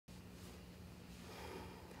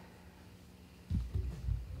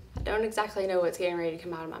don't exactly know what's getting ready to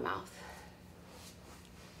come out of my mouth.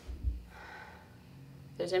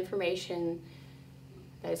 There's information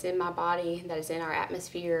that is in my body, that is in our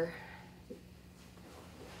atmosphere,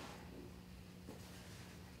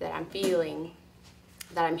 that I'm feeling,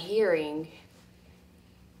 that I'm hearing,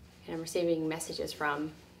 and I'm receiving messages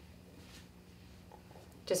from.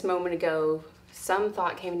 Just a moment ago, some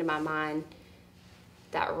thought came to my mind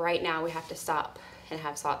that right now we have to stop and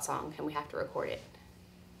have Satsang and we have to record it.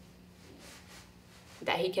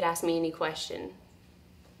 That he could ask me any question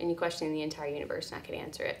in the entire universe, and I could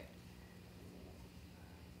answer it.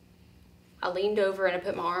 I leaned over and I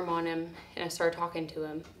put my arm on him and I started talking to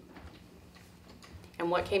him. And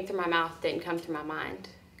what came through my mouth didn't come through my mind.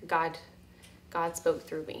 God spoke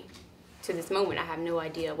through me. To this moment, I have no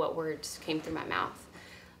idea what words came through my mouth.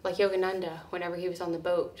 Like Yogananda, whenever he was on the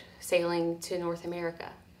boat sailing to North America.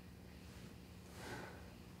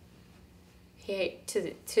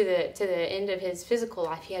 To the end of his physical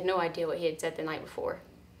life, he had no idea what he had said the night before.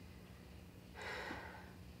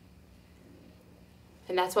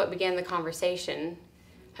 And that's what began the conversation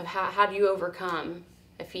of how do you overcome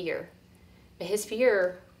a fear. But his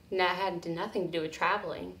fear had nothing to do with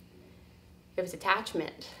traveling. It was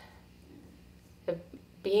attachment, of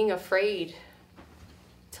being afraid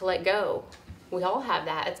to let go. We all have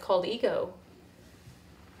that. It's called ego.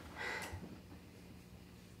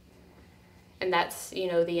 And that's,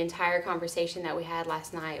 the entire conversation that we had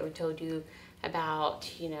last night. We told you about,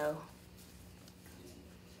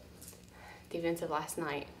 the events of last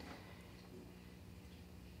night.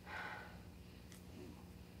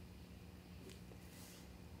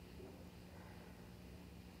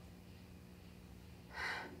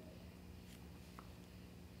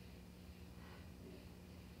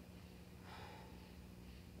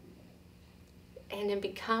 And in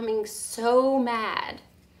becoming so mad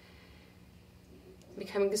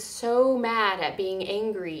at being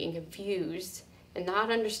angry and confused and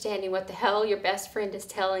not understanding what the hell your best friend is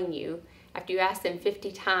telling you after you ask them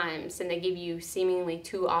 50 times and they give you seemingly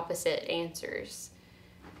two opposite answers.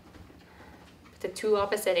 But the two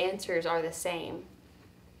opposite answers are the same.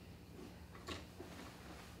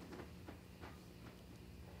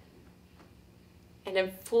 And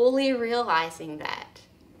I'm fully realizing that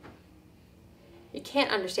you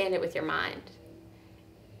can't understand it with your mind.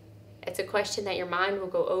 It's a question that your mind will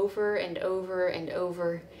go over and over and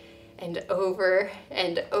over and over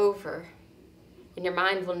and over. And your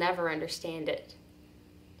mind will never understand it.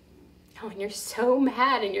 And when you're so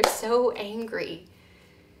mad and you're so angry,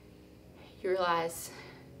 you realize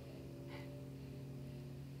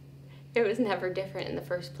it was never different in the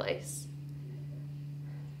first place.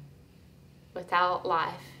 Without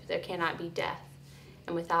life, there cannot be death.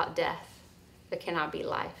 And without death, there cannot be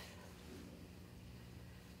life.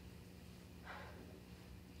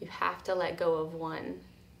 You have to let go of one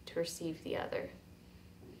to receive the other.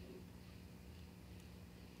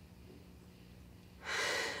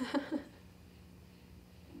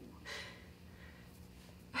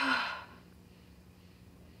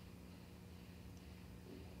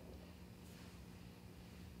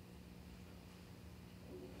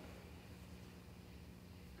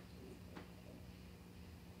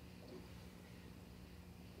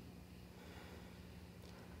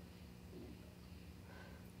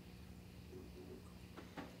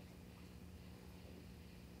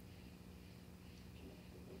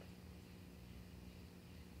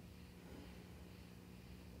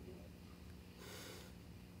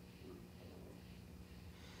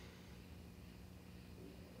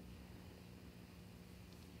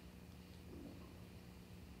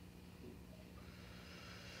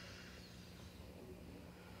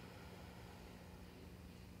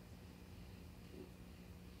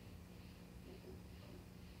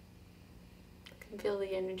 Feel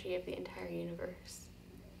the energy of the entire universe.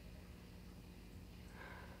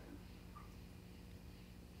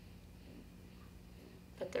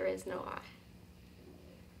 But there is no I.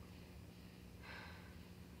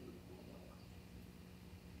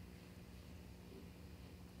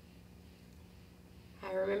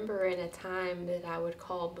 I remember in a time that I would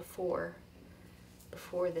call before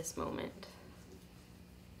this moment.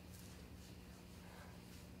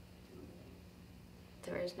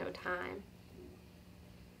 There is no time.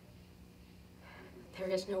 There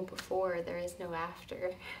is no before, there is no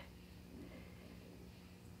after.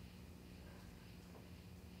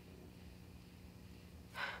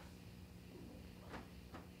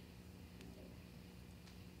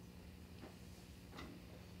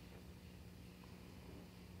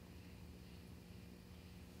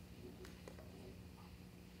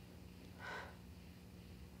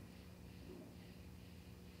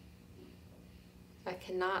 I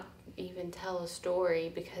cannot even tell a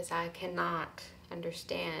story because I cannot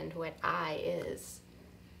understand what I is.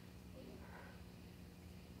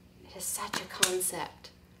 It is such a concept.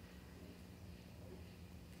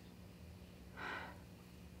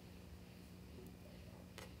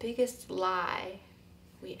 The biggest lie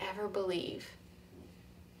we ever believe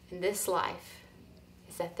in this life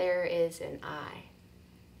is that there is an I,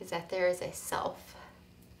 is that there is a self,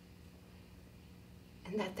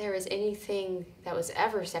 and that there is anything that was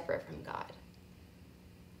ever separate from God.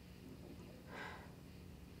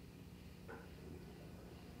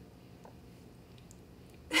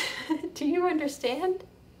 Do you understand?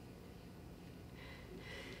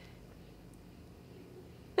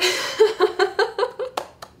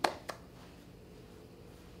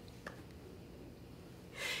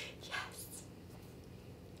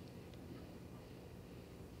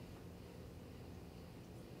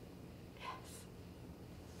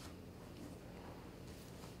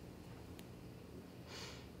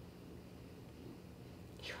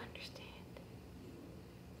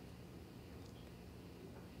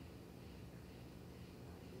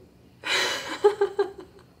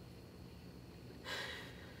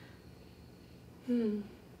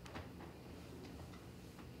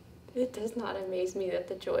 It does not amaze me that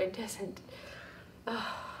the joy doesn't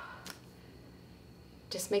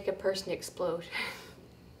just make a person explode.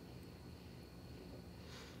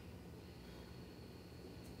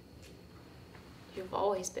 You've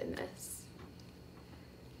always been this.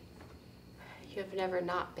 You have never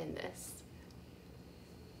not been this.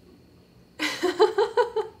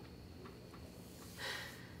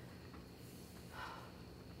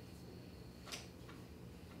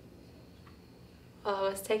 While I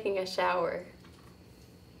was taking a shower,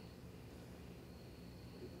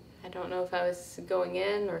 I don't know if I was going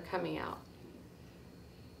in or coming out.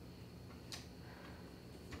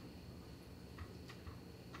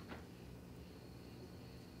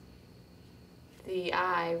 The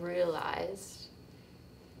I realized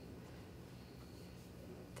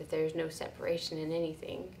that there's no separation in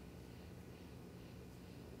anything.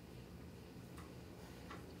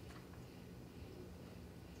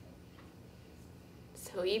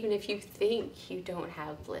 So even if you think you don't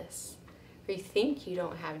have bliss, or you think you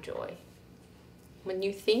don't have joy, when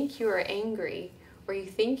you think you are angry, or you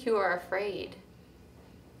think you are afraid,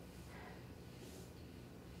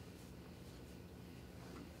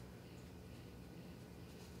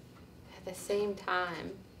 at the same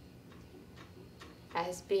time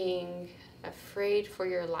as being afraid for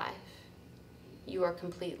your life, you are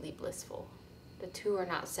completely blissful. The two are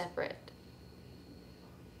not separate.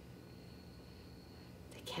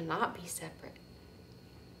 Cannot be separate.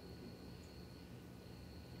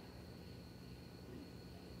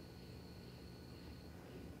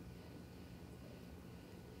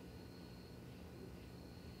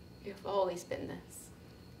 You've always been this.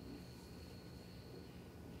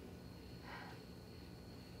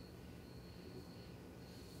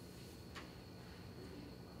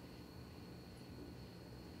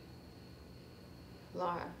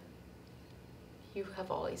 Laura, you have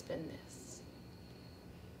always been this.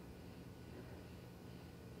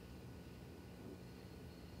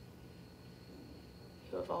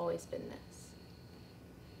 You have always been this.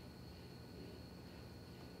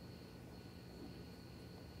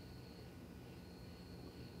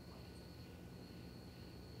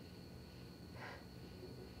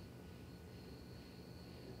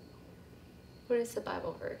 What is the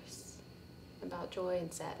Bible verse about joy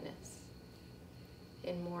and sadness?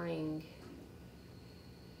 In mourning,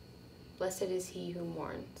 blessed is he who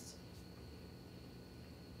mourns,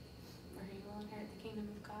 for he will inherit the kingdom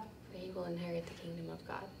of God. For he will inherit the kingdom of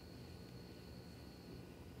God.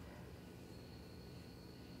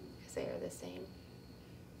 Because they are the same.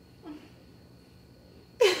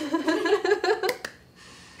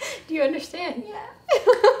 Do you understand? Yeah.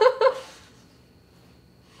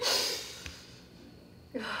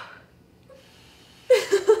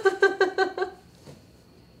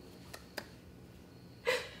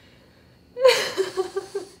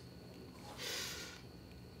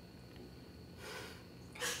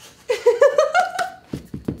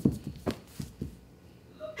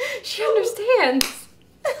 She understands.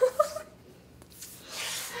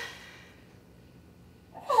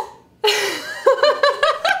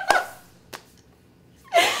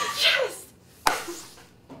 Yes.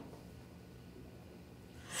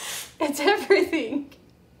 It's everything.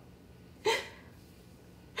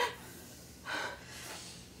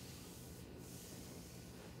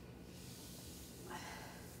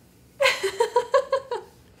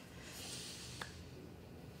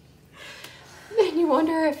 And you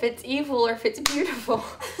wonder if it's evil or if it's beautiful.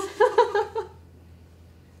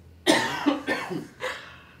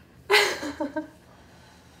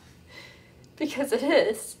 Because it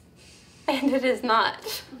is. And it is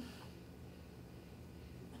not.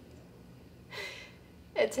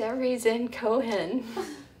 It's every Zen koan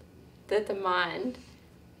that the mind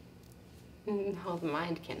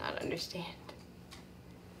cannot understand.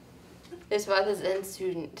 It's why the Zen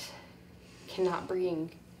student cannot bring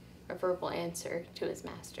a verbal answer to his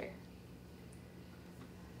master.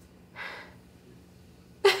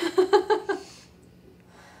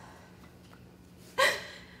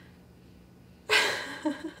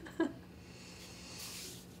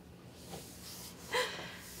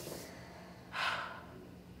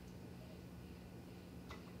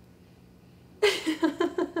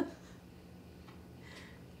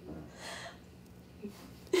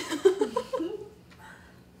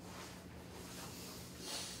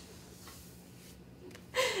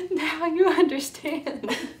 Now you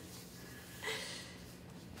understand.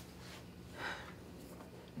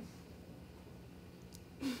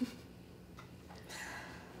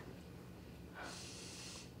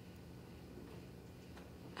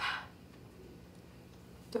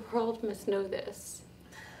 The world must know this.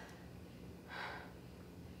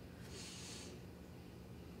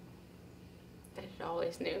 That it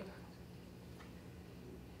always knew.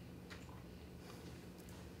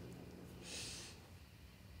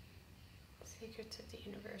 Secrets of the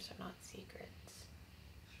universe are not secrets.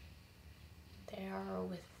 They are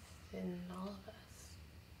within all of us.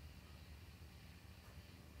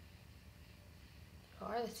 You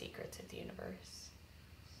are the secrets of the universe.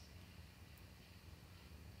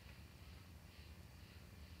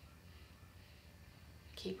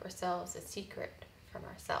 Keep ourselves a secret from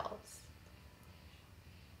ourselves.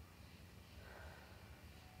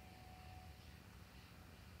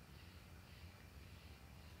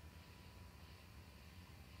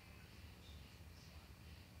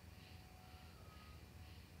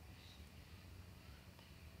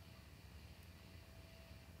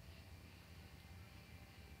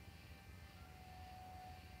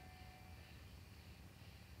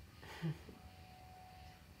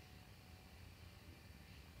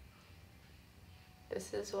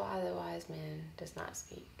 This is why the wise man does not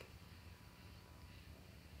speak.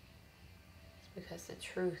 It's because the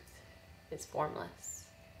truth is formless,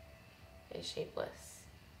 is shapeless,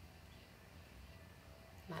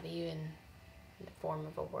 not even in the form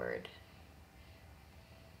of a word.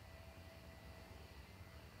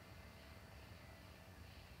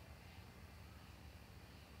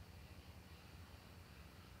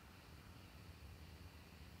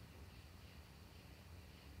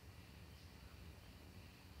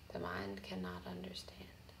 The mind cannot understand.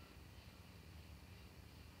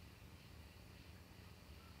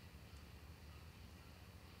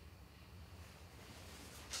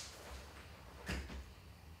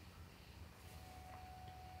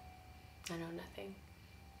 I know nothing.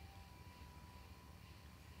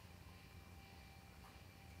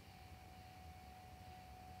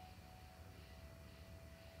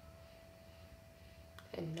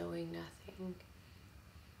 And knowing nothing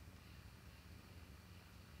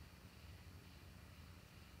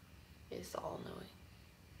is all knowing.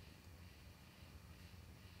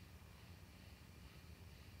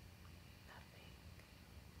 Nothing.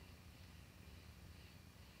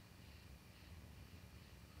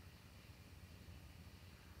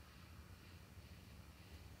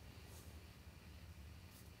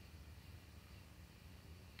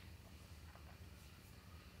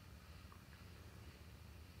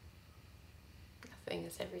 Nothing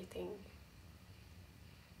is everything.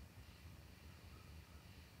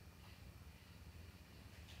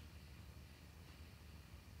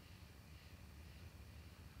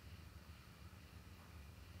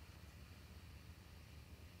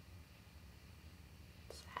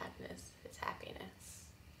 Sadness is happiness.